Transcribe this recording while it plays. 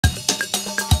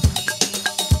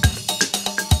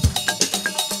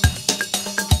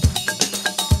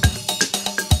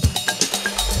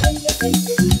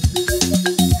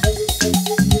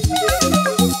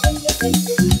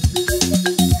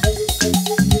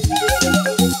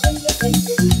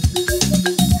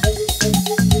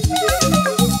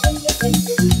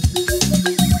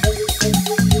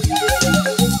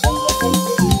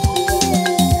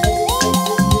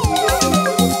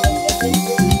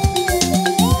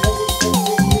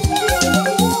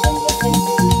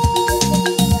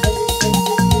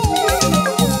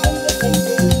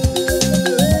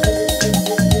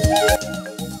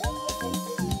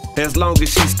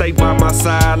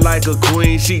side like a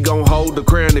queen. She gon' hold the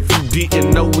crown. If you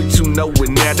didn't know it, you know it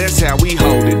now. That's how we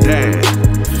hold it down.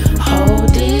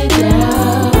 Hold it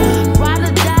down. Ride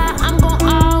or die, I'm gon'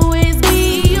 always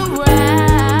be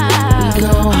around. We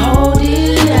gon' hold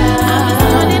it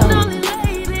down. I'm the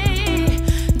only lady.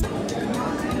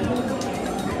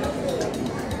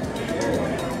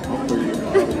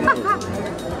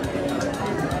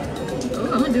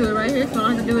 I'm gonna do it right here, so I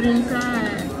don't have to do it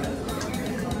inside.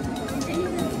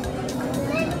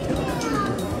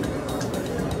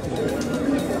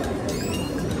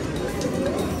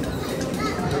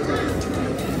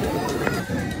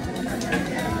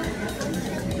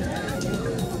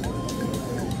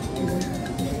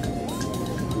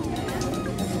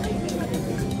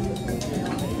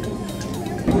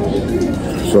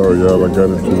 Sorry, y'all, I got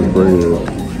into the bread.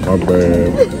 My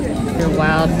bad. Your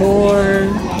wild boar.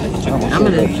 I'm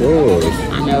gonna. Yours. I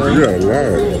know. You got a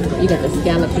lot. You got the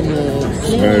scallop and the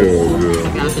Snails, yeah.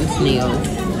 Scallop and snails.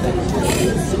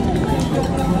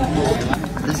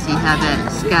 Let's see how that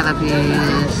scallop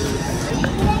is.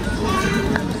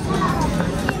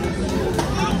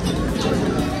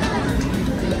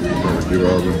 Get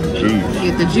all the juice.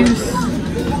 Get the juice.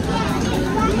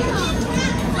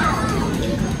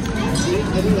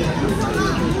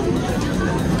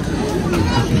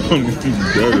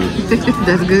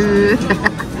 That's good.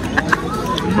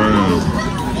 Man.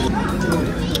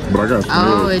 But I got snails.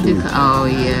 Oh, it do. Oh,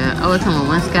 yeah. Oh, it's on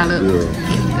one scallop? Yeah.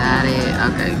 Got it.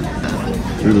 Okay.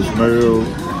 See the snails?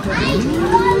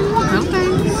 Okay.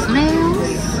 Snails.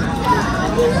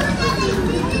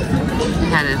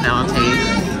 How does that one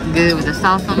taste? Good with the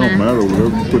sauce on It there? don't matter.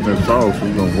 Whatever you put in that sauce, it's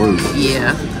gonna work.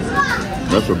 Yeah.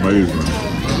 That's amazing.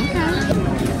 Okay.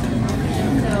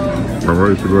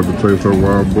 Alright, she got to taste her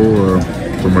wild boar.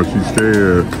 So much she's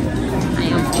scared. I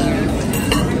am scared.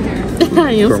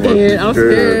 I am scared. I'm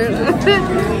scared.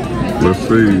 Let's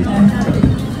see.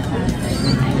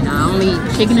 I only eat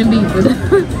chicken and beef.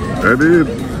 That is?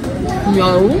 No.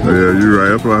 Yeah, you're right.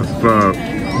 That's why I stopped.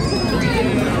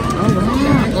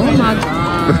 Oh my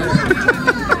god.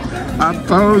 I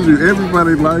told you,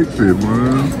 everybody likes it,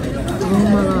 man. Oh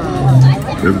my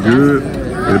god. It's good.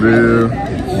 It is.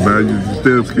 Now you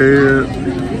still scared?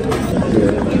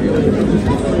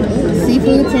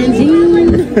 Seafood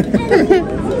tangine.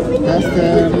 That's the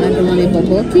macaroni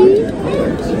boboki.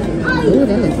 Ooh,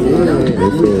 that looks good.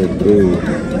 That's so good.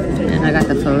 And I got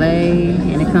the filet,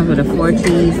 and it comes with a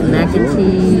 4-cheese mac and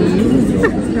cheese.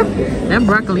 That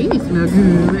broccoli smells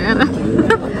good, man.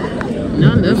 No,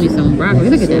 I love me some broccoli.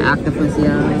 Look at that octopus,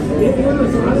 y'all.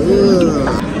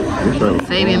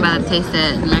 Fabian about to taste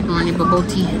that macaroni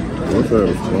boboki. What's that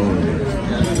a spoon?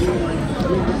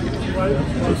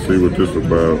 Let's see what this is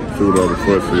about. See what all the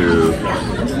fuss is.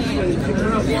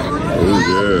 Oh,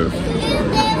 yes.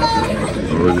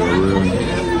 Oh, yeah, really?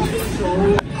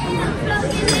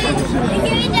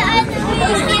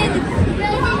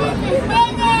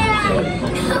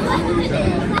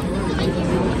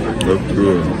 That's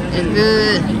good. It's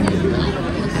good.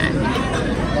 Okay.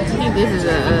 I think this is a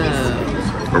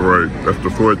All right, that's the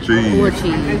 4 cheese. 4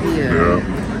 cheese. Yeah.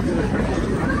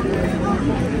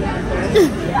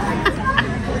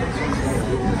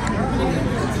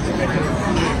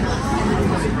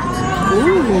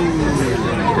 Ooh.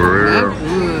 For real. That's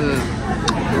good.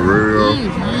 For real.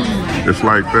 It's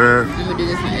like that. Let me do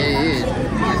this one. It is.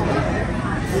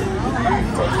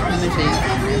 Let me see.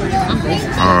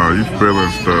 Oh, you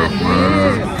spilling stuff,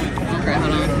 man. Okay,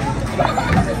 hold on.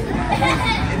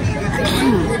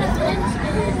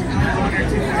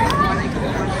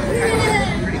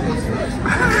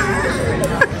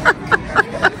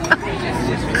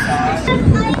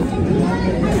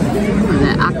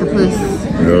 That octopus.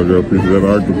 Yeah, I got a piece of that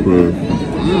octopus.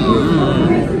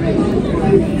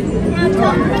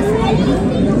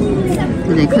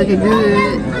 Did they cook it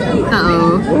good?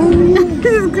 Uh-oh.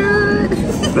 It's good.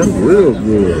 That's real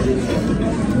good.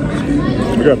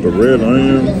 You got the red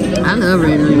onion. I love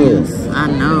red onions. I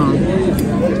know.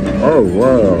 Oh,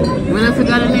 wow. What else we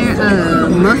got in there?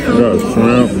 Mussel. You got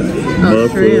shrimp, mussel,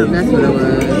 Shrimp. That's what it was.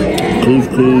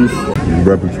 couscous. You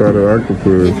about to try the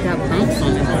octopus. It's got pumps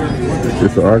on it.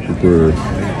 It's an octopus.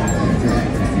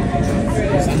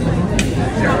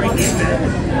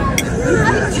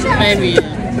 Baby.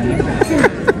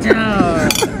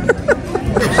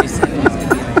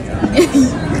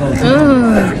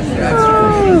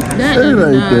 That It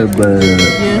ain't that bad.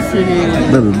 Yes, it is.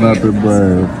 That is not that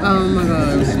bad. Oh my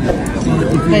gosh.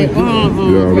 Hey,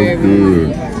 Yeah, that's good.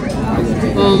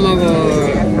 Oh my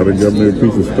god. I done got me a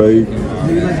piece of steak.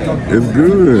 It's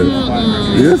good.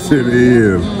 Yes, it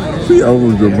is. She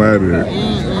almost dramatic.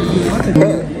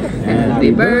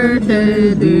 Happy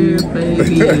birthday, dear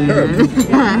Fabian.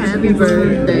 Happy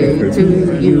birthday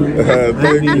to you.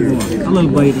 Thank you. A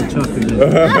little bite of chocolate.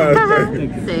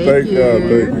 Thank you. A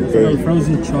little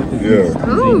frozen chocolate. Yeah.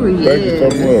 Oh, yeah. Thank you so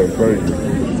much. Thank you.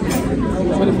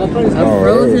 A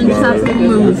frozen chocolate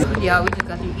mousse. Y'all, we just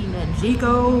got through eating at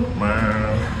Jiko.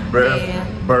 Man,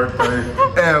 best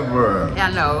birthday ever.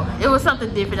 I know. It was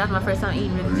something different. That was my first time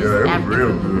eating really just Yeah, it was African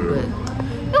real food. good.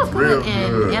 But it was Real good.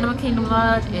 And good. Animal Kingdom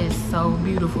Lodge is so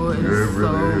beautiful. It Yeah, it is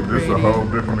really so is. This is a pretty. whole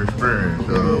different experience,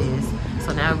 It y'all. is.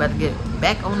 So now we're about to get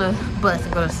back on the bus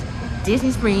and go to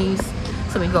Disney Springs.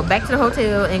 So we can go back to the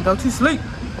hotel and go to sleep.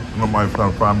 I might try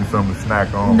to find me something to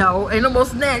snack on. No, ain't no more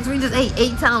snacks. We just ate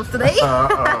 8 times today.